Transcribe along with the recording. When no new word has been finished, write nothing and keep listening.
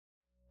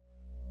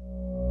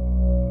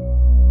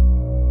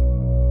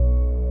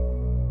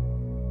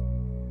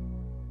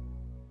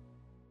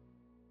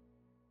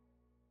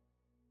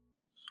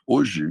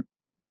hoje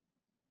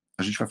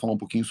a gente vai falar um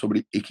pouquinho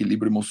sobre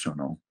equilíbrio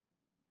emocional.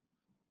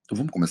 Então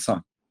vamos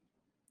começar?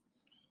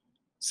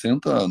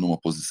 Senta numa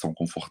posição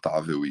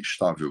confortável e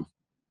estável,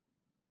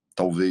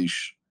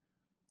 talvez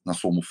na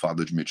sua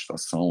almofada de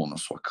meditação, ou na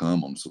sua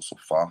cama, ou no seu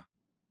sofá,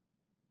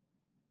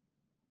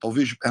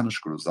 talvez de pernas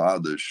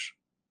cruzadas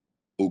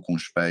ou com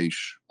os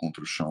pés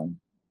contra o chão.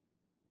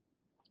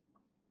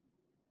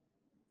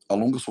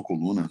 Alonga sua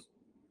coluna,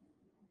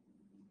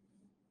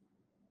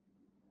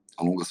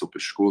 alonga seu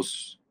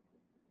pescoço,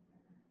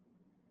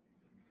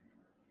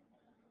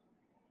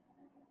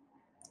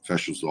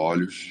 feche os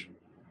olhos.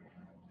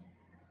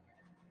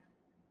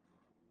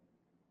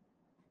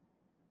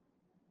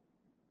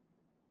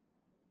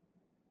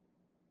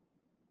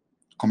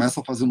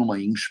 Começa fazendo uma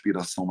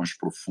inspiração mais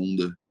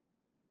profunda,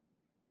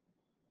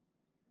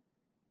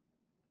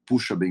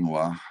 puxa bem o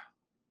ar,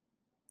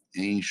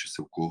 enche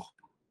seu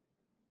corpo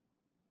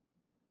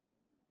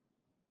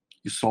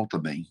e solta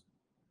bem,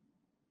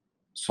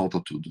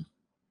 solta tudo.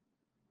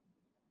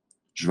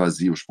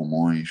 Esvazia os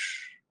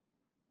pulmões,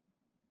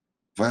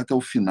 vai até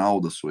o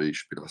final da sua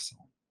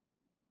expiração.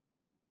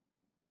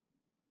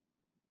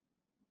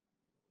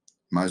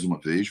 Mais uma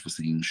vez,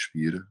 você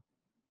inspira.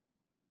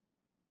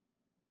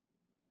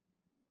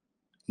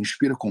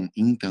 Inspira com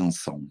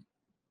intenção.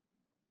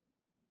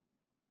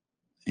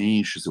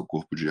 Enche seu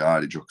corpo de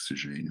ar e de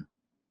oxigênio.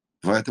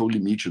 Vai até o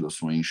limite da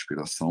sua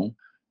inspiração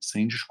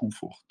sem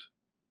desconforto.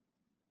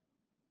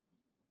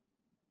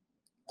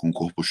 Com o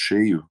corpo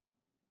cheio,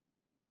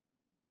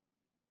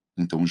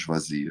 então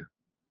esvazia.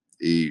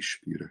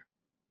 Expira.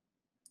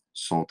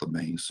 Solta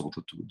bem,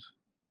 solta tudo.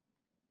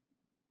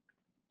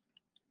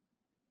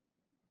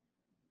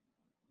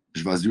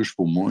 Esvazia os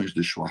pulmões,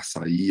 deixa o ar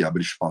sair,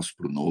 abre espaço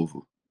para o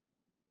novo.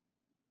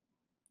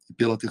 E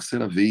pela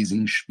terceira vez,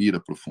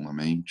 inspira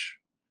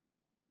profundamente.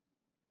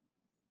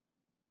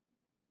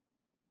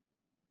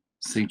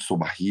 Sente sua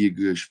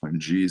barriga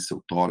expandir,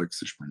 seu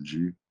tórax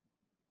expandir.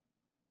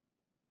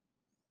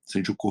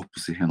 Sente o corpo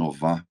se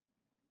renovar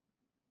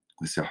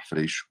com esse ar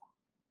fresco.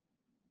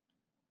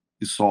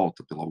 E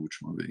solta pela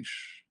última vez.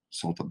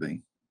 Solta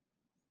bem.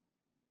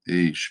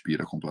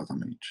 Expira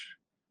completamente.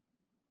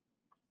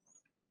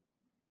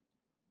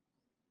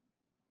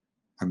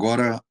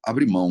 Agora,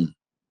 abre mão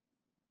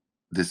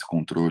desse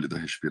controle da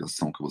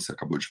respiração que você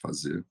acabou de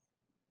fazer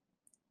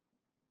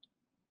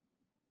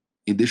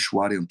e deixa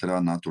o ar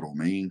entrar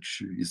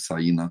naturalmente e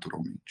sair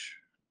naturalmente.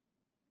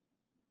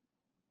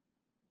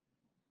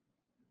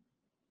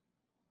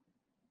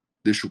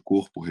 Deixa o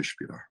corpo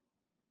respirar.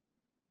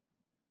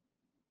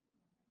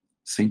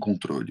 Sem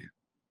controle.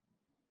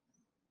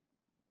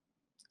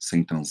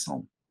 Sem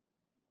tensão.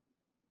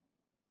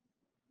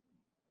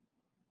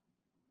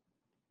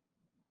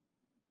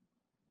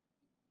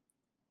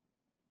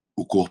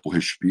 O corpo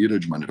respira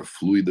de maneira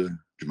fluida,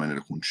 de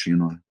maneira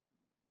contínua.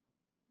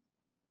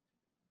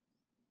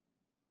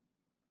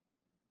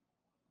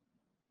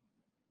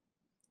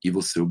 E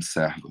você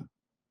observa.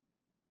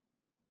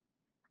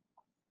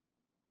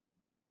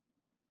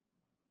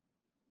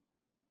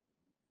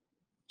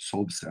 Só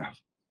observa.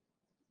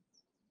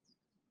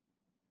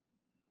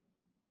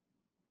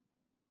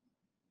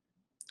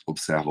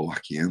 Observa o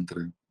ar que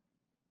entra.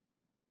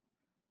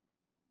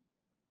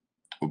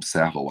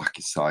 Observa o ar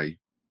que sai.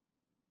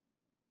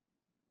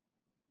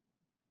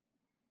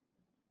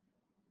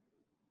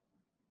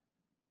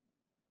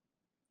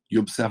 E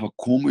observa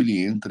como ele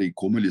entra e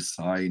como ele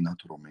sai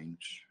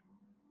naturalmente.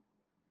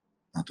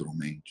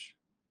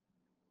 Naturalmente.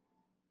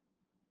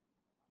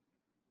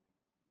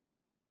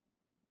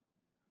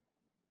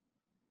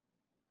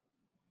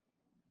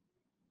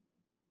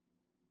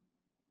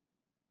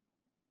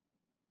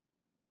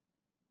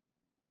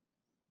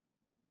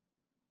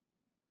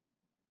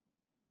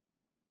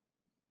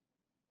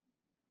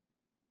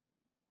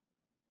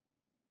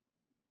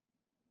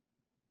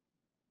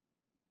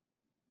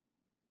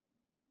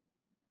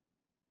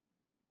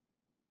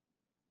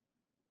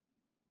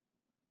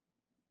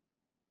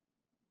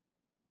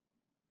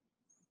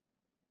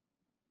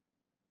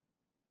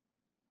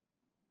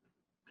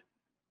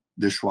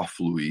 Deixa o ar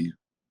fluir.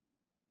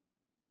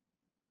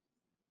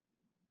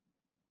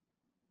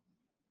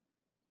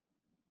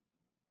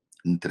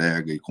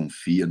 Entrega e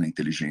confia na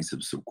inteligência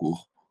do seu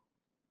corpo.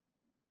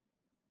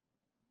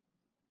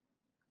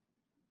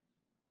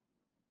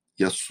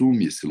 E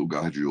assume esse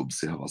lugar de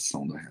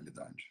observação da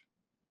realidade.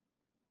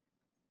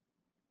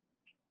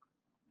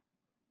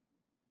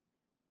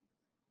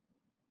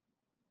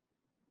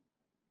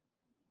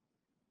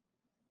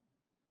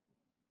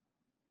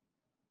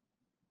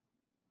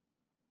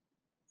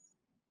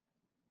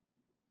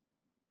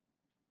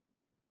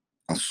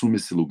 Assume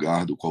esse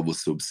lugar do qual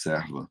você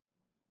observa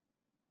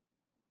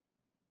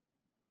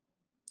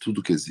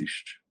tudo que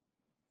existe.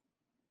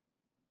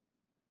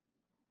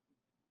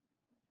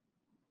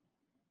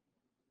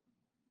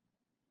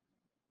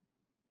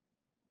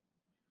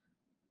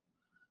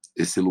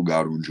 Esse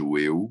lugar onde o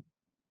eu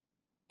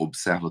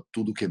observa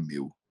tudo que é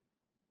meu.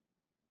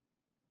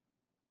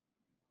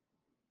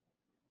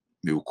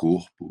 Meu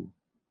corpo,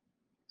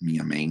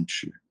 minha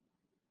mente,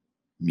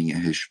 minha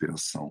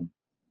respiração,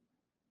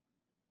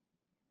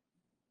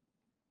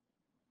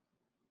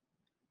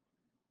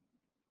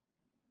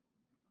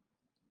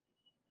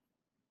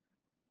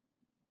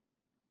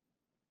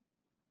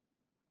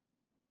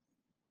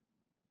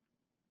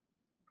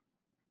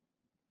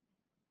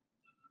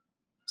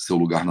 seu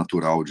lugar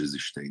natural de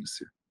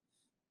existência,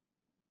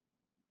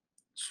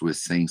 sua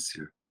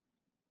essência,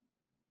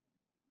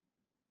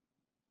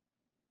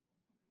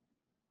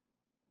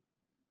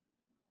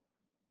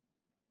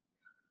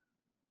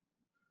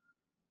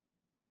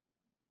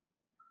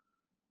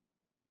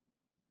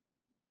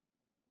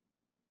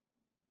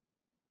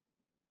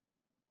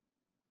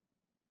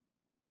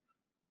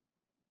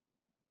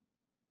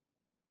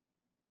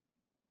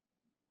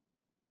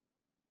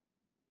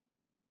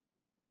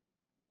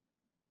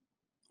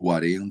 o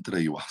ar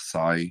entra e o ar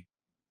sai,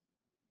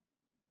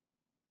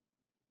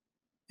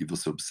 e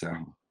você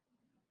observa.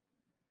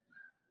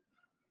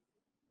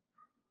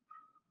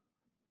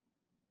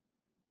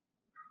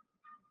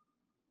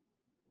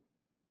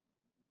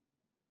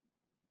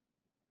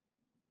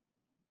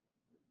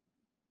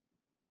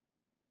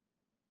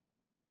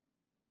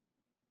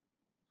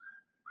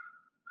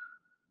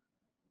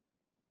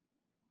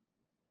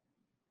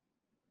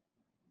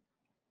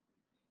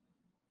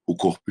 O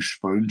corpo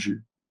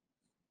expande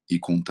e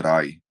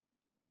contrai,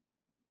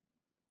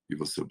 e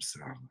você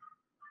observa.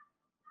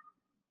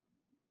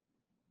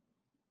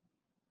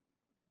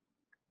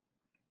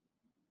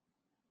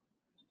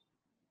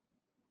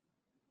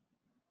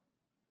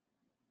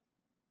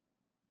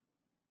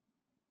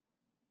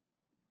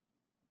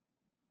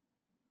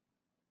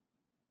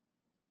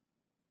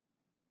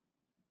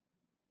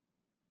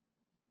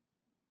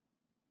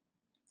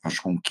 As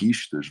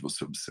conquistas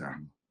você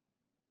observa.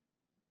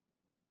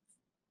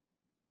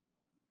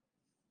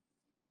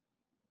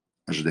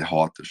 As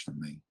derrotas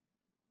também.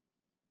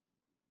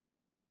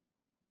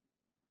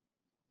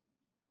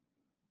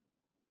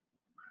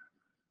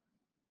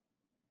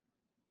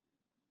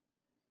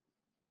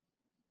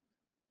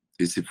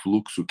 Esse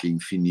fluxo que é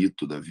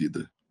infinito da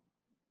vida,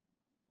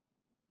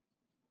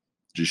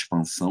 de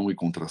expansão e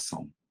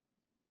contração.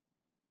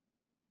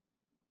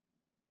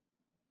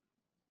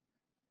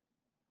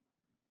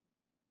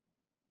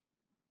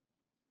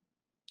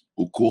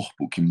 O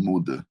corpo que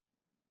muda,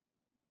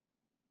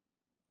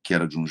 que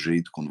era de um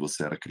jeito quando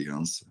você era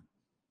criança,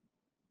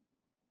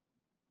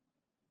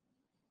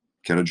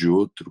 que era de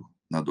outro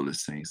na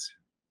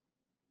adolescência,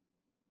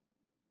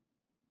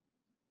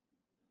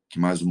 que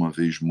mais uma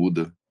vez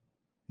muda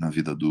na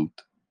vida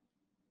adulta,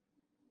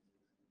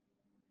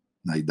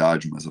 na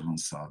idade mais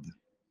avançada.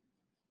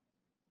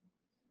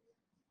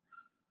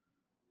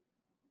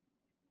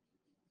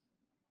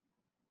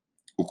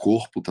 O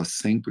corpo está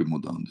sempre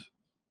mudando.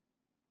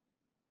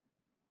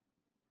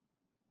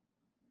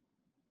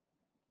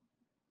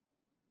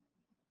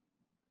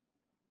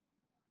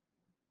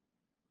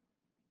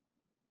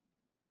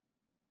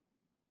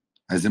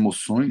 As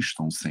emoções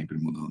estão sempre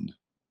mudando.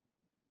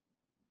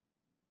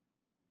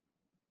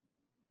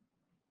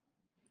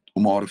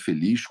 Uma hora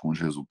feliz com os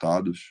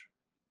resultados,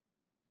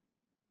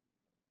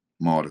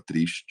 uma hora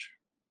triste.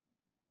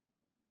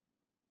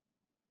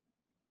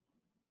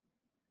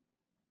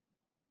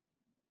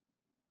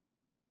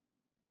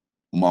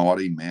 Uma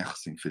hora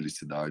imersa em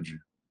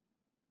felicidade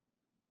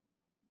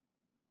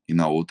e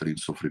na outra em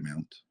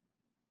sofrimento.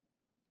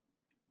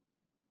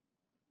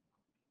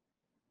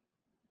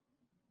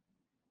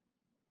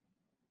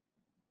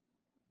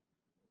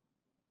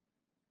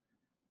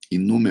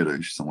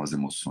 Inúmeras são as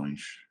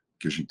emoções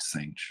que a gente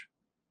sente.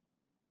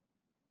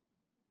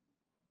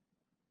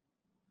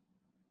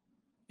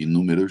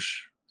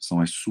 Inúmeras são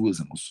as suas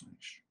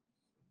emoções.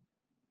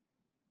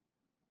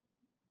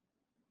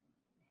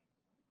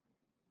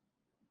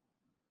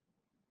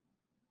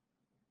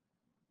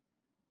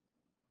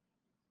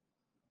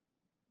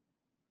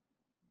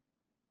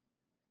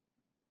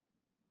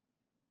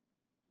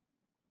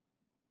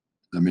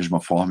 Da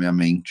mesma forma é a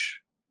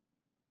mente,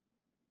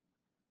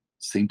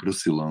 sempre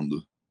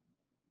oscilando,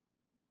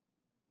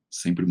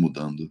 sempre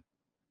mudando.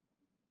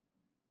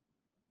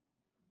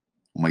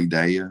 Uma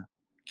ideia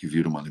que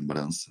vira uma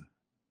lembrança,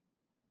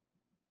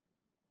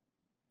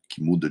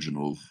 que muda de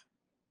novo,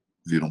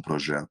 vira um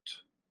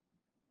projeto.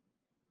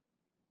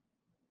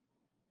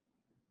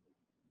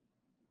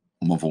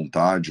 Uma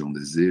vontade, um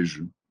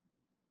desejo,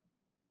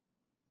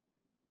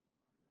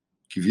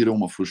 que vira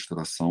uma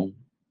frustração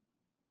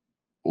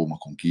ou uma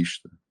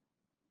conquista.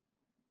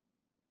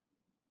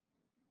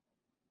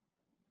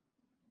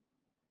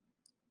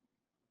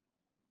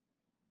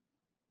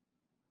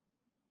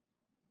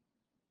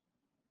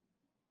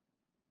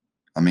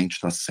 A mente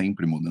está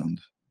sempre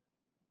mudando.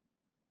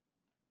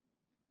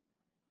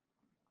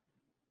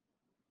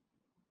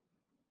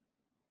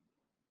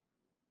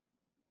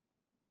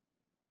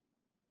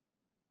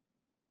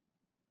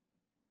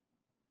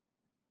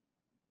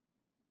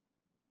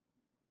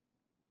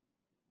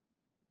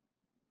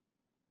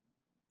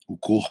 O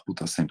corpo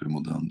está sempre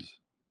mudando.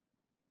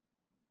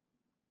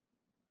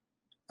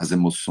 As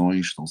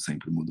emoções estão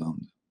sempre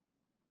mudando.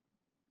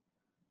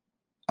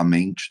 A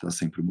mente está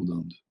sempre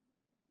mudando.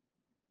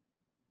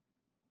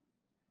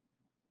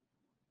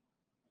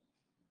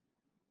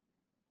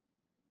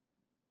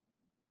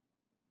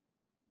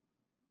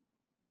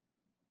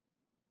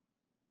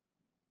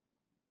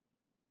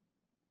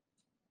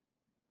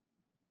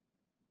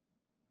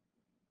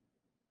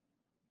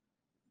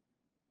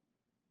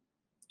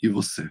 E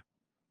você?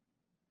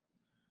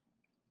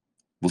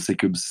 Você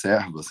que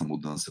observa essa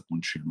mudança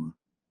contínua.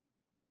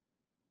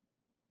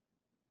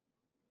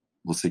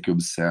 Você que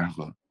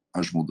observa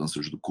as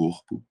mudanças do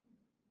corpo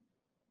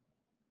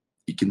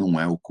e que não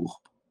é o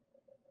corpo.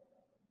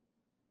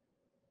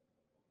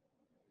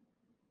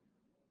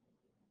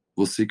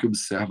 Você que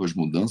observa as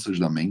mudanças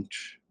da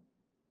mente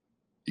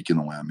e que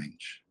não é a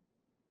mente.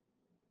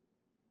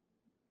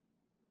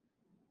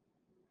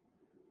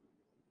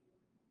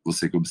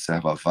 Você que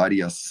observa a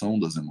variação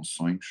das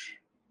emoções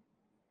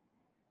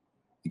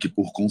e que,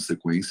 por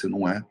consequência,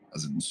 não é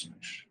as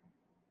emoções.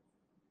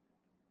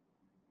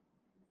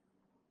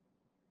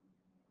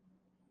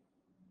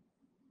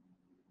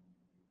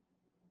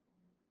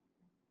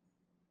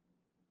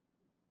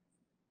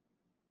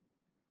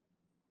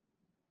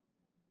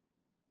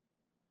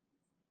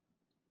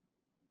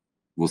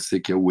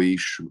 Você que é o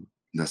eixo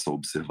dessa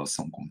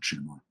observação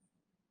contínua.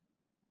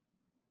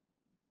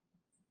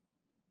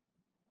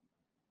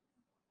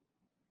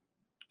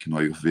 Que no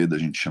Ayurveda a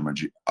gente chama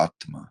de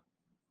Atma.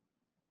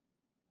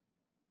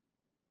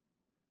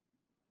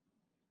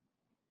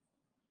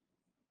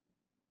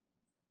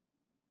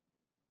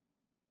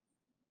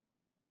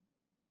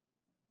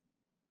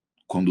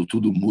 Quando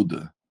tudo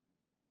muda,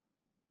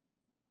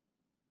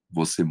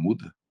 você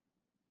muda.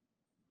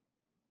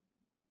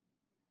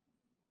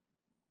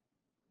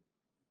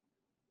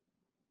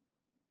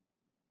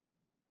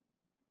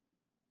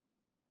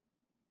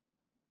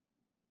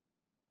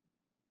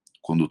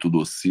 Quando tudo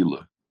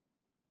oscila,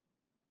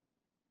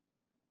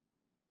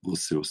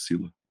 você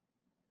oscila.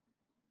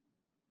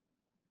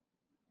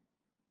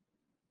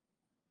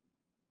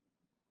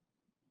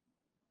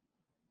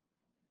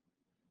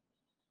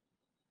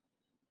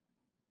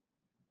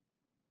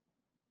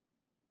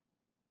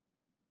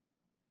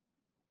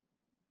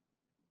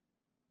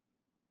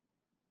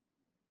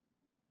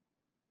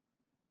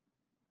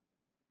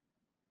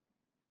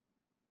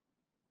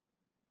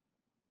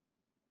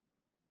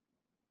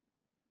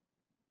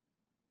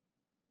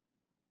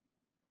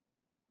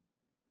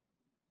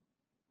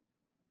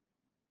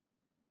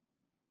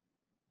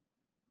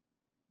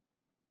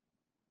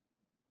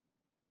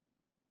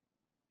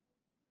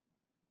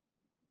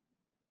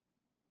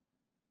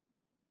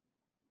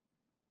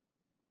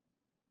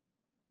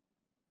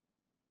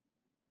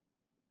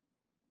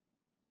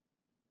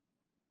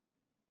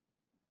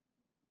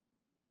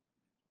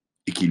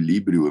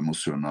 Equilíbrio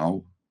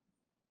emocional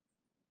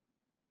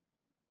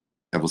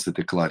é você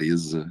ter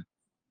clareza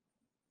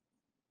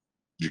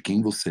de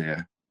quem você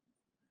é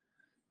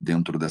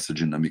dentro dessa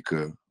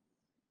dinâmica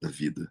da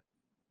vida.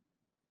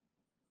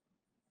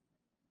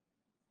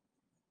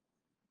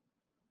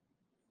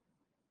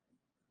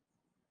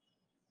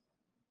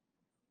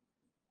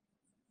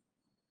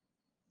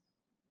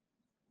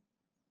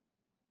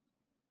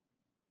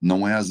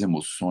 Não é as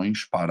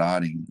emoções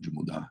pararem de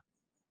mudar.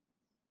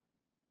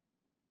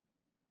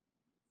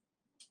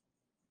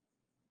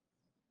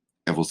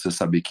 É você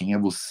saber quem é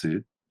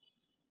você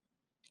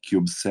que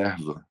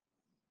observa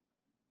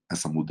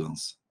essa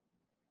mudança.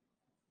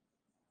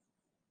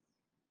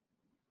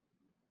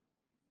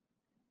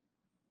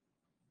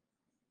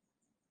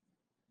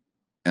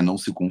 É não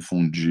se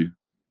confundir.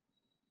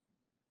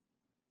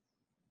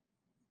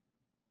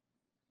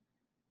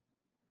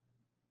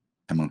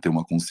 É manter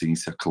uma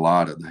consciência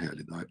clara da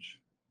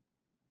realidade.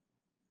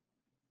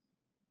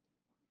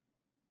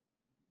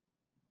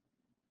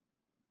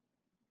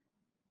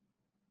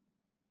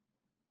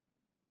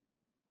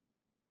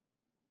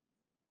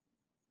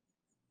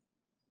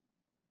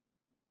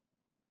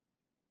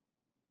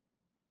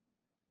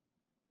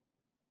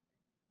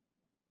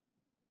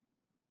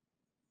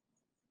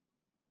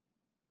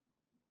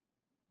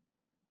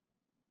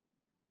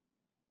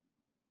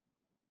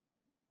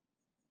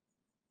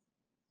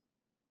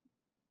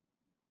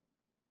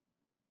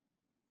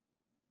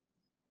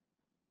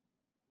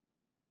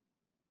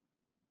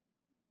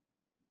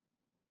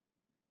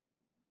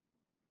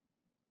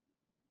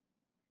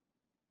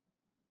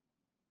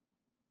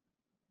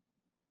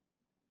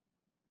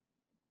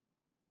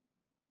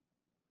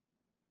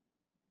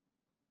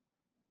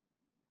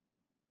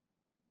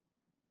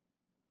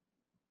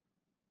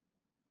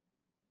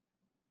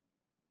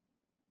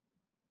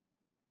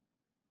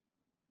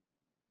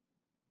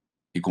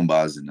 E com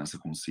base nessa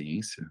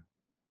consciência,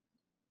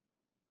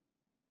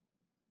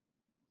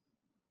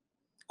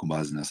 com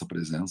base nessa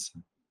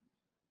presença,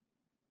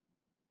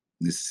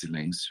 nesse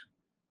silêncio,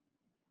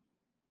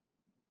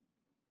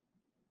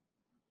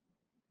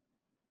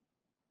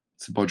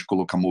 você pode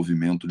colocar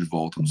movimento de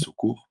volta no seu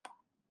corpo.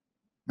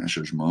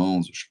 Mexe as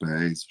mãos, os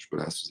pés, os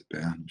braços e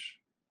pernas.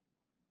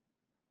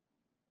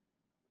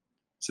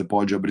 Você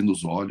pode ir abrindo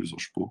os olhos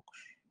aos poucos.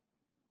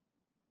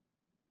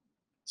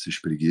 Se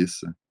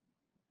espreguiça,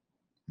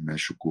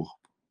 mexe o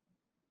corpo.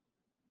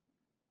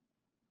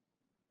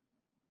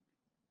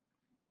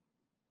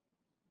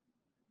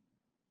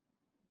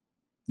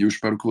 E eu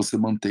espero que você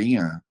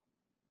mantenha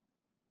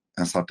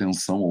essa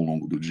atenção ao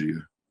longo do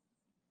dia.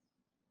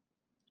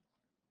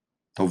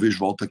 Talvez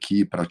volta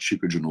aqui e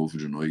pratica de novo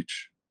de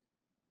noite.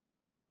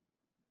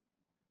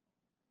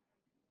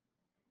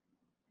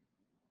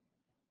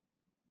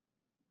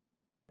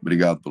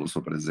 Obrigado pela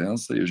sua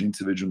presença e a gente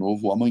se vê de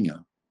novo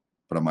amanhã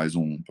para mais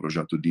um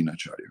projeto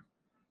Dinacharya.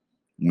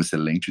 Um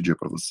excelente dia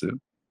para você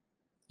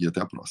e até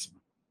a próxima.